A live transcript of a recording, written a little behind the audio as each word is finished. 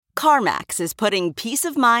CarMax is putting peace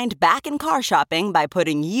of mind back in car shopping by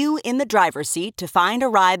putting you in the driver's seat to find a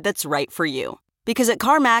ride that's right for you. Because at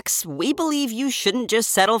CarMax, we believe you shouldn't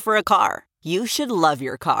just settle for a car. You should love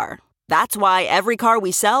your car. That's why every car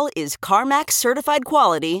we sell is CarMax certified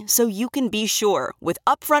quality, so you can be sure with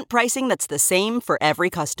upfront pricing that's the same for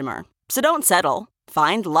every customer. So don't settle.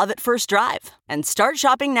 Find love at first drive and start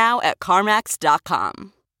shopping now at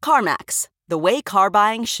CarMax.com. CarMax, the way car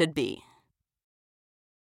buying should be.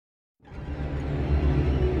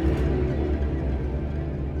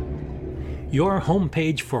 Your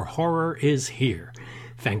homepage for horror is here.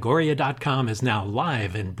 Fangoria.com is now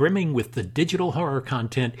live and brimming with the digital horror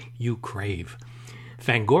content you crave.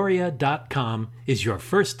 Fangoria.com is your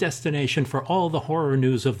first destination for all the horror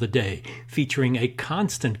news of the day, featuring a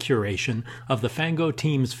constant curation of the Fango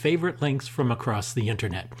team's favorite links from across the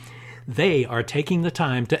internet. They are taking the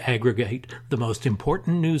time to aggregate the most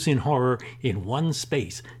important news in horror in one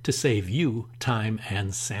space to save you time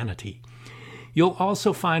and sanity. You'll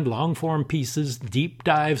also find long-form pieces, deep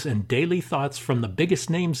dives, and daily thoughts from the biggest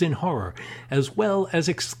names in horror, as well as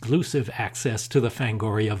exclusive access to the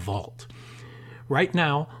Fangoria Vault. Right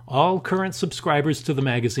now, all current subscribers to the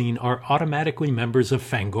magazine are automatically members of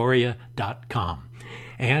Fangoria.com.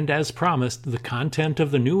 And as promised, the content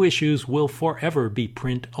of the new issues will forever be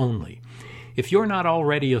print only. If you're not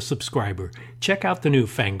already a subscriber, check out the new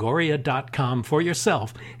Fangoria.com for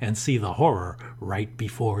yourself and see the horror right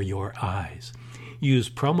before your eyes.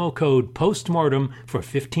 Use promo code POSTMORTEM for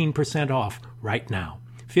 15% off right now.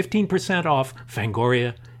 15% off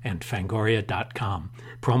Fangoria and Fangoria.com.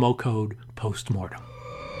 Promo code POSTMORTEM.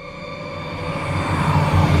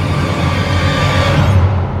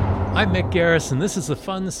 I'm Mick Garrison. This is the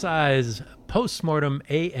Fun Size Postmortem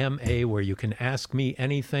AMA, where you can ask me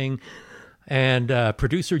anything. And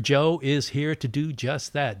producer Joe is here to do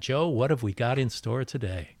just that. Joe, what have we got in store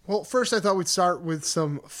today? Well, first I thought we'd start with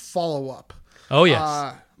some follow-up. Oh,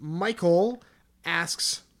 yes. Michael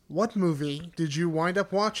asks, what movie did you wind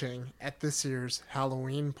up watching at this year's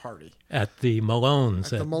Halloween party? At the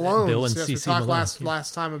Malones. At the Malones. Bill and yes, Cece we talked Malone.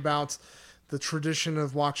 last time about the tradition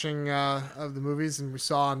of watching of the movies, and we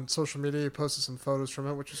saw on social media you posted some photos from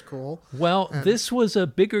it, which is cool. Well, this was a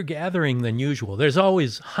bigger gathering than usual. There's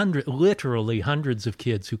always literally hundreds of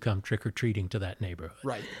kids who come trick-or-treating to that neighborhood.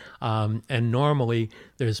 Right. And normally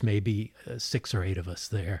there's maybe 6 or 8 of us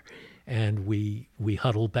there, and we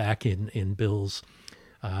huddle back in Bill's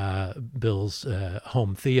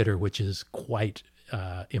home theater, which is quite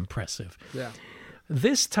impressive. Yeah.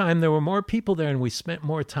 This time there were more people there, and we spent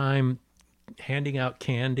more time handing out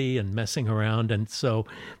candy and messing around. And so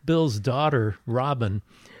Bill's daughter, Robin,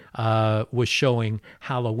 was showing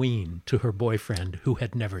Halloween to her boyfriend who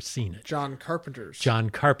had never seen it. John Carpenter's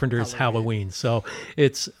Halloween. So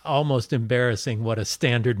it's almost embarrassing what a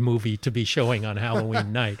standard movie to be showing on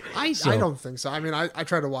Halloween night. I don't think so. I mean, I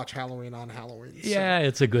try to watch Halloween on Halloween. So. Yeah,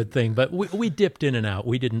 it's a good thing. But we dipped in and out.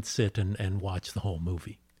 We didn't sit and watch the whole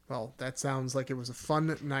movie. Well, that sounds like it was a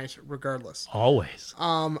fun night regardless. Always.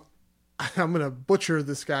 I'm going to butcher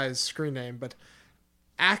this guy's screen name, but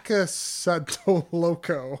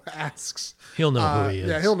Akasatoloco asks. He'll know who he is.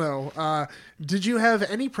 Yeah, he'll know. Did you have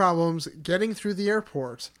any problems getting through the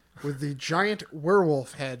airport with the giant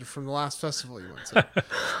werewolf head from the last festival you went to?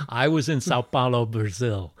 I was in Sao Paulo,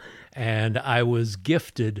 Brazil, and I was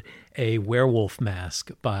gifted a werewolf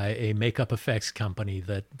mask by a makeup effects company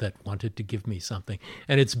that wanted to give me something.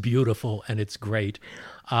 And it's beautiful and it's great.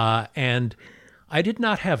 And I did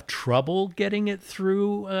not have trouble getting it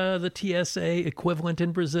through the TSA equivalent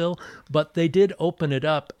in Brazil, but they did open it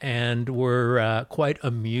up and were quite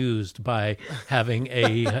amused by having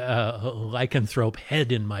a lycanthrope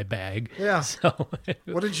head in my bag. Yeah. So,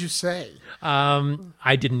 what did you say?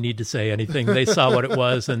 I didn't need to say anything. They saw what it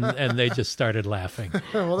was and they just started laughing.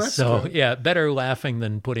 Well, that's so good. Yeah, better laughing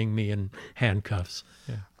than putting me in handcuffs.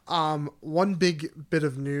 Yeah. One big bit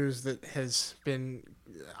of news that has been,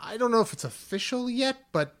 I don't know if it's official yet,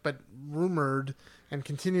 but rumored and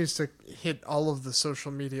continues to hit all of the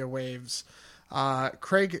social media waves.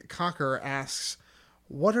 Craig Cocker asks,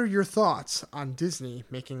 what are your thoughts on Disney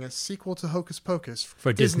making a sequel to Hocus Pocus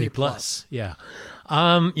for Disney Plus? Yeah.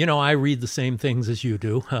 I read the same things as you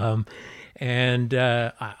do. And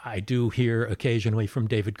I do hear occasionally from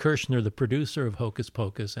David Kirshner, the producer of Hocus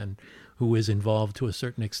Pocus, and who is involved to a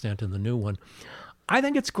certain extent in the new one. I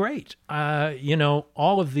think it's great.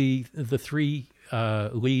 All of the 3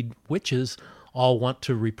 lead witches all want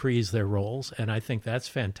to reprise their roles, and I think that's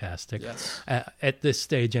fantastic. Yes. At this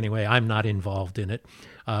stage, anyway, I'm not involved in it.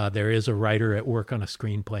 There is a writer at work on a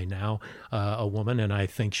screenplay now, a woman, and I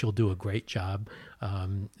think she'll do a great job.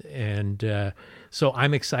 So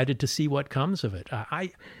I'm excited to see what comes of it.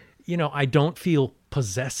 I don't feel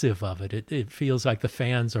possessive of it. It feels like the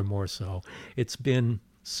fans are more so. It's been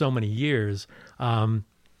so many years.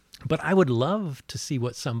 But I would love to see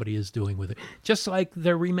what somebody is doing with it. Just like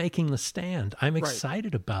they're remaking The Stand. I'm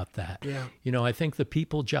excited about that. Yeah. I think the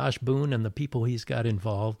people, Josh Boone and the people he's got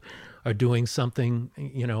involved, are doing something,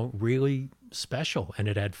 really special. And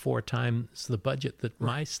it had 4 times the budget that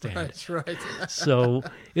my Stand. That's right. So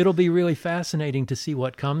it'll be really fascinating to see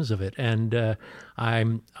what comes of it. And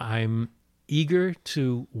I'm eager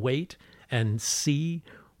to wait and see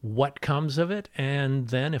what comes of it, and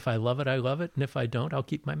then if I love it, I love it, and if I don't, I'll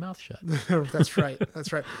keep my mouth shut. That's right.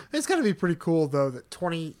 It's got to be pretty cool, though, that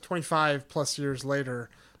 25 plus years later,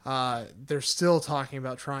 they're still talking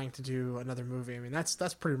about trying to do another movie. I mean, that's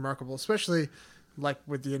pretty remarkable, especially like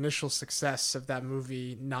with the initial success of that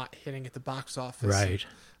movie not hitting at the box office. Right.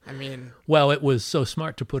 I mean, well, it was so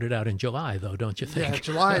smart to put it out in July, though, don't you think?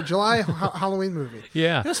 Yeah, July Halloween movie.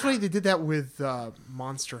 Yeah, it's funny they did that with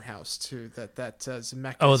Monster House too. That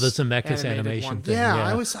Zemeckis. Oh, the Zemeckis animation thing. Yeah,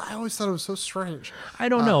 I always thought it was so strange. I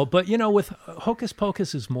don't know, but with Hocus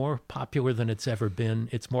Pocus is more popular than it's ever been.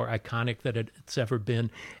 It's more iconic than it's ever been.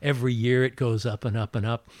 Every year it goes up and up and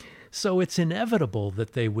up. So it's inevitable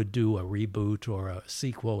that they would do a reboot or a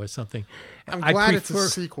sequel or something. I'm glad it's a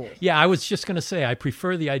sequel. Yeah, I was just going to say, I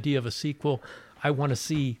prefer the idea of a sequel. I want to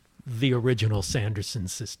see the original Sanderson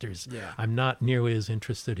sisters. Yeah. I'm not nearly as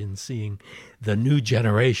interested in seeing the new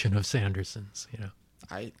generation of Sandersons,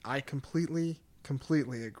 I completely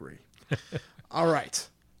agree. All right.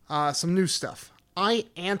 Some new stuff.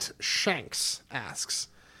 Aunt Shanks asks,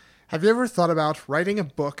 have you ever thought about writing a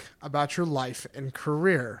book about your life and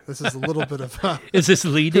career? This is a little bit of a... Is this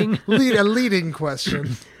leading? a leading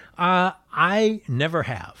question. I never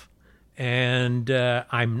have, and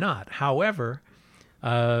I'm not. However,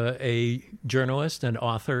 a journalist and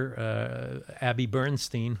author, Abby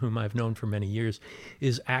Bernstein, whom I've known for many years,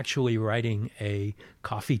 is actually writing a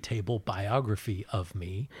coffee table biography of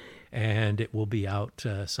me, and it will be out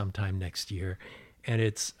sometime next year. And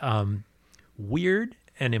it's weird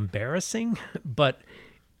and embarrassing, but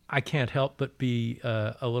I can't help but be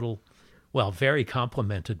a little, very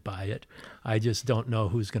complimented by it. I just don't know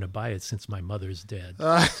who's going to buy it since my mother's dead.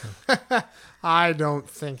 I don't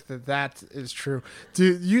think that is true.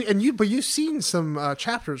 But you've seen some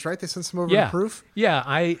chapters, right? They sent some over to proof. Yeah,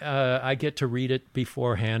 I get to read it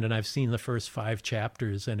beforehand, and I've seen the first 5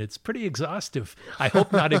 chapters, and it's pretty exhaustive. I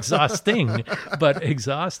hope not exhausting, but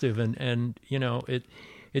exhaustive, and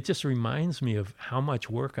it just reminds me of how much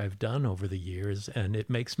work I've done over the years, and it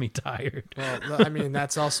makes me tired. Well, I mean,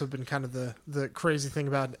 that's also been kind of the crazy thing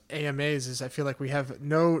about AMAs is I feel like we have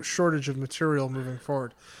no shortage of material moving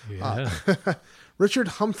forward. Yeah. Richard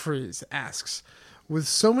Humphreys asks, with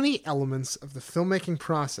so many elements of the filmmaking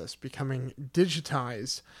process becoming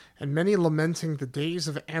digitized and many lamenting the days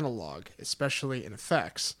of analog, especially in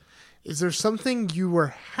effects, is there something you were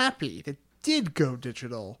happy that did go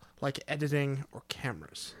digital, like editing or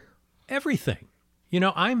cameras? Everything.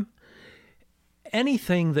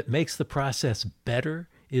 Anything that makes the process better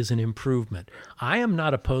is an improvement. I am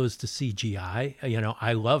not opposed to CGI.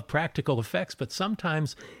 I love practical effects, but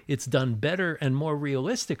sometimes it's done better and more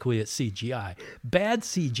realistically at CGI. Bad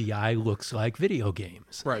CGI looks like video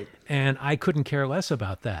games. Right. And I couldn't care less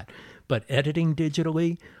about that. But editing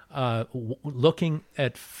digitally, looking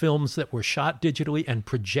at films that were shot digitally and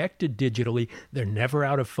projected digitally, they're never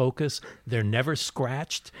out of focus. They're never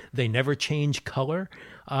scratched. They never change color.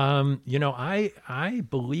 I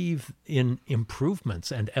believe in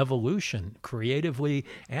improvements and evolution creatively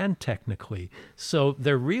and technically. So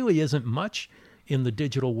there really isn't much in the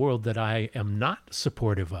digital world that I am not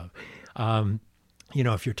supportive of.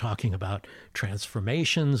 If you're talking about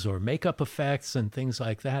transformations or makeup effects and things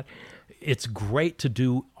like that, it's great to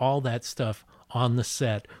do all that stuff on the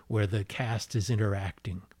set where the cast is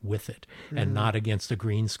interacting with it and not against a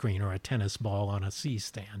green screen or a tennis ball on a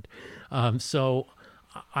C-stand. So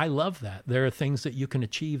I love that. There are things that you can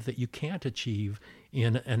achieve that you can't achieve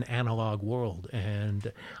in an analog world.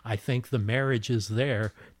 And I think the marriage is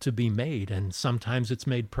there to be made. And sometimes it's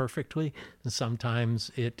made perfectly, and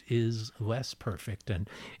sometimes it is less perfect. And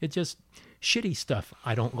it just... shitty stuff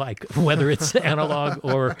I don't like, whether it's analog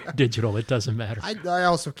or digital. It doesn't matter. I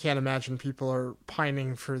also can't imagine people are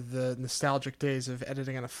pining for the nostalgic days of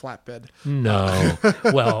editing on a flatbed. No.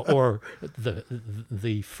 Well, or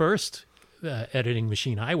the first editing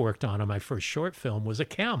machine I worked on my first short film was a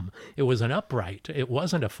Chem. It was an upright. It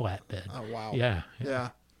wasn't a flatbed. Oh, wow. Yeah.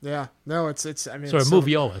 Yeah. No, it's I mean, So a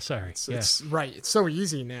moviola, sorry. It's right. It's so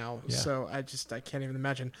easy now. Yeah. So I can't even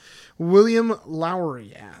imagine. William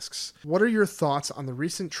Lowry asks, what are your thoughts on the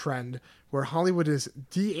recent trend where Hollywood is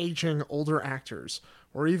de-aging older actors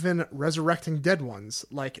or even resurrecting dead ones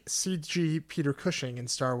like CG Peter Cushing in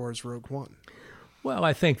Star Wars Rogue One? Well,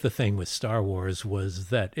 I think the thing with Star Wars was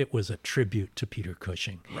that it was a tribute to Peter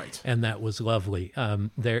Cushing. Right. And that was lovely.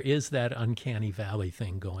 There is that uncanny valley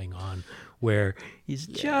thing going on where he's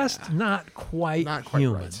just not quite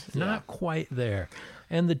human, right. not quite there.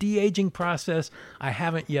 And the de-aging process, I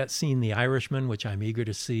haven't yet seen The Irishman, which I'm eager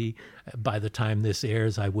to see. By the time this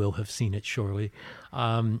airs, I will have seen it surely.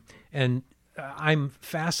 And I'm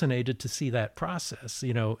fascinated to see that process.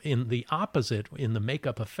 You know, in the opposite, in the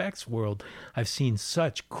makeup effects world, I've seen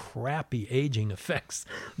such crappy aging effects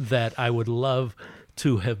that I would love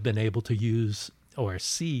to have been able to use or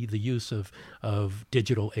see the use of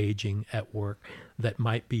digital aging at work that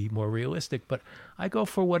might be more realistic. But I go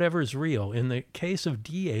for whatever's real. In the case of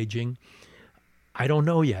de-aging, I don't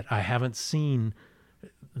know yet. I haven't seen.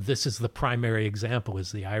 This is the primary example,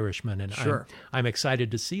 is The Irishman, and Sure. I'm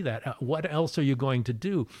excited to see that. What else are you going to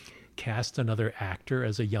do? Cast another actor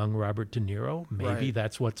as a young Robert De Niro? Maybe Right.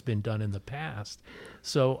 that's what's been done in the past.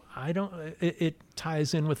 So I don't. It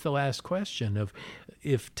ties in with the last question of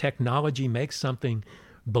if technology makes something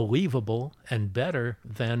believable and better,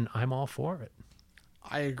 then I'm all for it.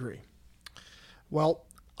 I agree. Well,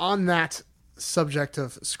 on that subject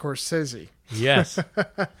of Scorsese, Yes.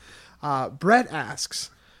 Brett asks,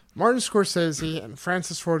 Martin Scorsese and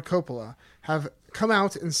Francis Ford Coppola have come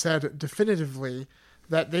out and said definitively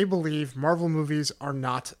that they believe Marvel movies are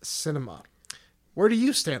not cinema. Where do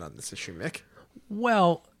you stand on this issue, Mick?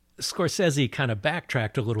 Well, Scorsese kind of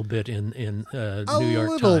backtracked a little bit in New York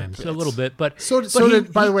little Times, bit. a little bit, but So but did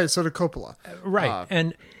Coppola. right.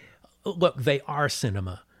 And look, they are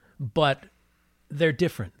cinema, but they're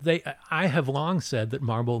different. I have long said that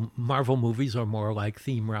Marvel movies are more like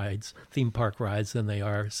theme park rides, than they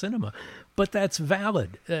are cinema. But that's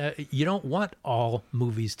valid. You don't want all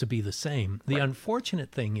movies to be the same. The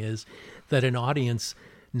unfortunate thing is that an audience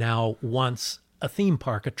now wants a theme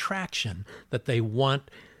park attraction, that they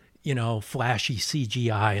want, flashy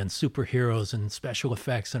CGI and superheroes and special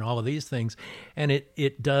effects and all of these things. And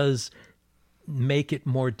it does make it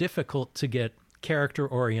more difficult to get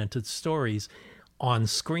character-oriented stories on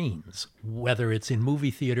screens, whether it's in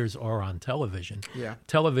movie theaters or on television. Yeah.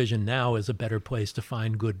 Television now is a better place to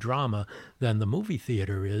find good drama than the movie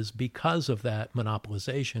theater is because of that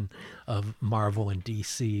monopolization of Marvel and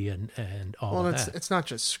DC and all of that. It's not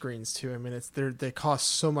just screens too. I mean, they cost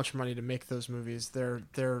so much money to make those movies.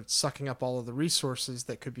 They're sucking up all of the resources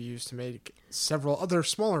that could be used to make several other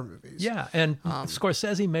smaller movies. Yeah, and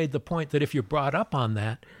Scorsese made the point that if you're brought up on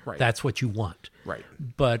that, Right. that's what you want. Right.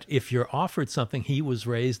 But if you're offered something, he was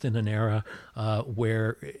raised in an era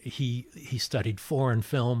where he studied foreign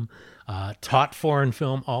film, taught foreign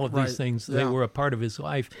film, all of these Right. things. They Yeah. were a part of his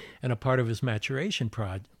life and a part of his maturation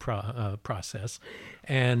process.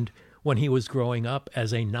 And when he was growing up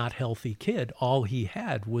as a not healthy kid, all he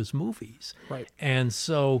had was movies. Right. And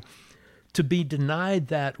so to be denied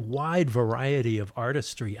that wide variety of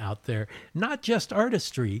artistry out there, not just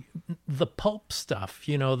artistry, the pulp stuff,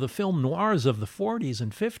 the film noirs of the 40s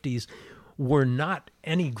and 50s were not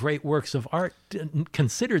any great works of art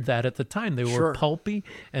considered that at the time. They were Sure. pulpy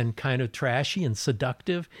and kind of trashy and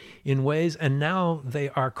seductive in ways, and now they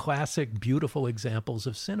are classic, beautiful examples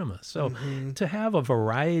of cinema. So to have a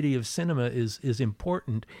variety of cinema is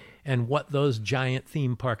important, and what those giant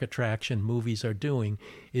theme park attraction movies are doing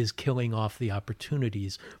is killing off the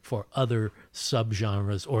opportunities for other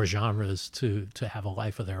subgenres or genres to have a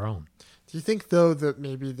life of their own. Do you think, though, that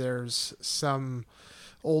maybe there's some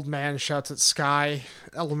old man shouts at sky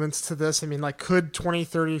elements to this? I mean, like, could 20,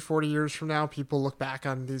 30, 40 years from now people look back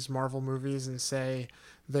on these Marvel movies and say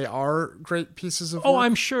they are great pieces of work?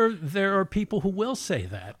 I'm sure there are people who will say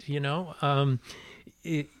that,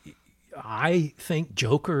 I think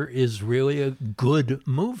Joker is really a good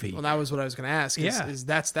movie. Well, that was what I was going to ask. Yeah. Is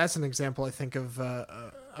that's an example, I think, of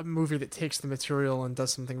a movie that takes the material and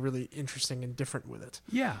does something really interesting and different with it.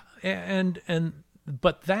 Yeah,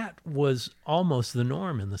 but that was almost the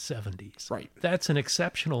norm in the 70s. Right. It's an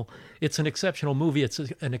exceptional movie. It's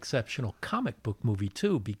an exceptional comic book movie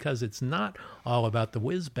too, because it's not all about the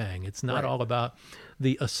whiz bang. It's not Right. all about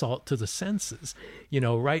the assault to the senses.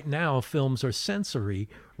 Right now films are sensory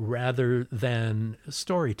rather than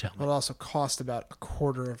storytelling. It'll also cost about a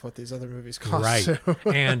quarter of what these other movies cost. Right.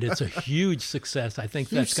 And it's a huge success. I think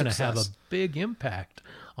that's going to have a big impact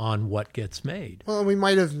on what gets made. Well, we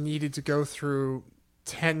might have needed to go through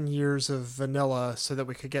 10 years of vanilla so that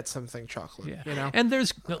we could get something chocolate. And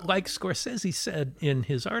there's, like Scorsese said in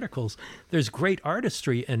his articles, there's great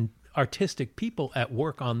artistry and artistic people at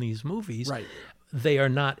work on these movies. Right. They are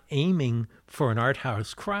not aiming for an art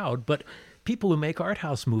house crowd, but people who make art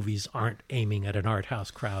house movies aren't aiming at an art house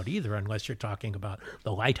crowd either, unless you're talking about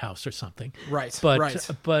The Lighthouse or something. Right.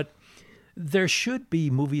 But there should be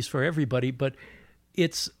movies for everybody, but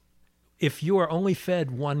if you are only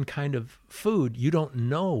fed one kind of food, you don't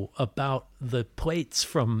know about the plates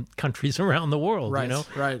from countries around the world,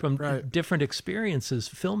 from different experiences,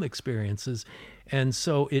 film experiences. And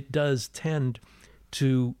so it does tend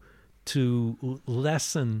to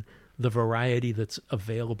lessen the variety that's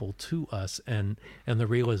available to us and the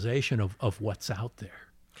realization of what's out there.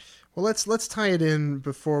 Well, let's tie it in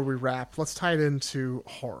before we wrap. Let's tie it into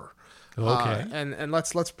horror. Okay. And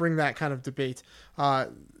let's bring that kind of debate.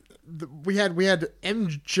 We had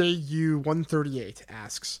MJU138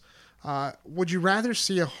 asks, would you rather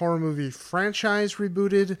see a horror movie franchise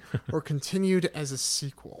rebooted or continued as a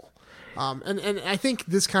sequel? And I think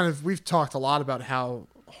this we've talked a lot about how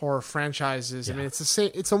horror franchises, I mean,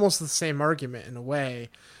 it's almost the same argument in a way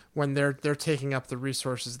when they're taking up the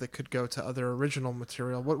resources that could go to other original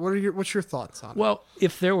material. What's your thoughts on it? Well,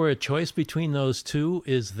 if there were a choice between those two,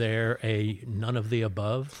 is there a none of the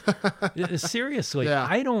above? Seriously,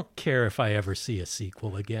 I don't care if I ever see a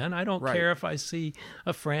sequel again. I don't care if I see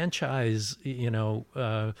a franchise,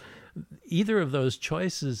 either of those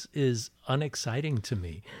choices is unexciting to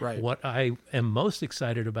me. Right. What I am most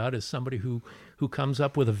excited about is somebody who comes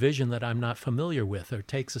up with a vision that I'm not familiar with, or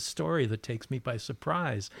takes a story that takes me by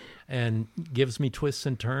surprise and gives me twists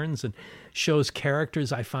and turns and shows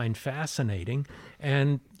characters I find fascinating.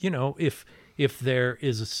 And, if there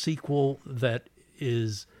is a sequel that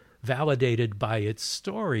is validated by its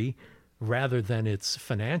story rather than its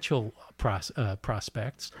financial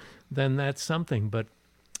prospects, then that's something. But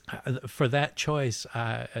for that choice,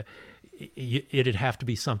 it'd have to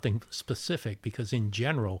be something specific, because in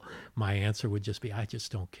general, my answer would just be, I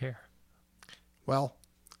just don't care. Well,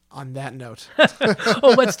 on that note.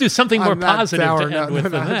 Let's do something more positive to end with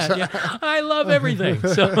than that. Yeah, I love everything.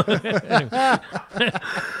 So, anyway.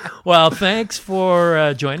 Well, thanks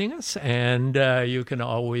for joining us. And you can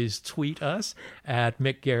always tweet us at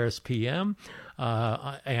Mick Garris PM.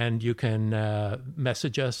 And you can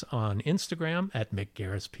message us on Instagram at Mick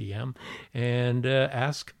Garris PM and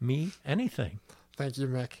ask me anything. Thank you,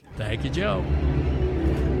 Mick. Thank you, Joe.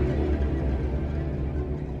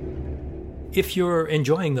 If you're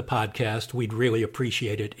enjoying the podcast, we'd really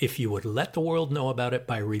appreciate it if you would let the world know about it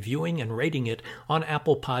by reviewing and rating it on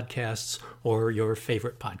Apple Podcasts or your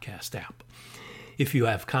favorite podcast app. If you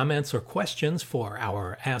have comments or questions for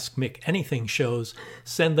our Ask Mick Anything shows,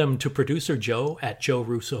 send them to producer Joe at Joe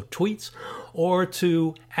Russo Tweets, or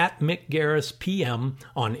to at Mick Garris PM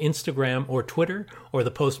on Instagram or Twitter, or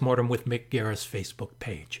the Postmortem with Mick Garris Facebook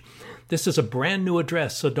page. This is a brand new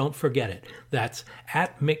address, so don't forget it. That's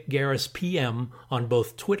at Mick Garris PM on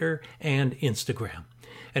both Twitter and Instagram.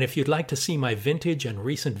 And if you'd like to see my vintage and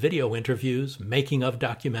recent video interviews, making of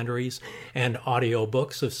documentaries, and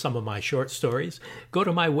audiobooks of some of my short stories, go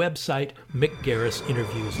to my website,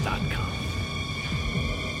 mickgarrisinterviews.com.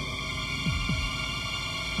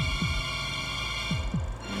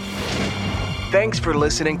 Thanks for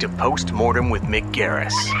listening to Postmortem with Mick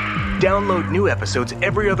Garris. Download new episodes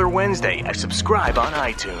every other Wednesday and subscribe on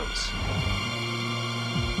iTunes.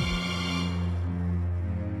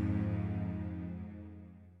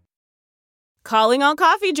 Calling all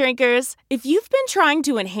coffee drinkers. If you've been trying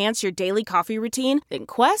to enhance your daily coffee routine, then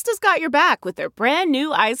Quest has got your back with their brand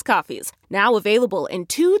new iced coffees. Now available in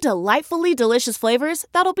 2 delightfully delicious flavors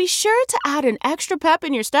that'll be sure to add an extra pep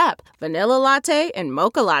in your step: vanilla latte and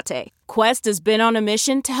mocha latte. Quest has been on a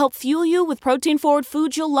mission to help fuel you with protein-forward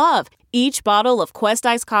foods you'll love. Each bottle of Quest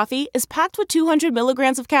iced coffee is packed with 200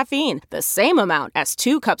 milligrams of caffeine, the same amount as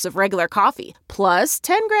 2 cups of regular coffee, plus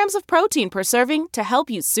 10 grams of protein per serving to help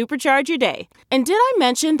you supercharge your day. And did I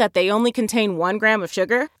mention that they only contain 1 gram of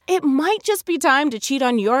sugar? It might just be time to cheat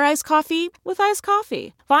on your iced coffee with iced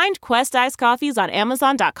coffee. Find Quest iced coffees on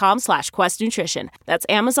Amazon.com/Quest Nutrition. That's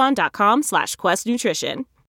Amazon.com/Quest Nutrition.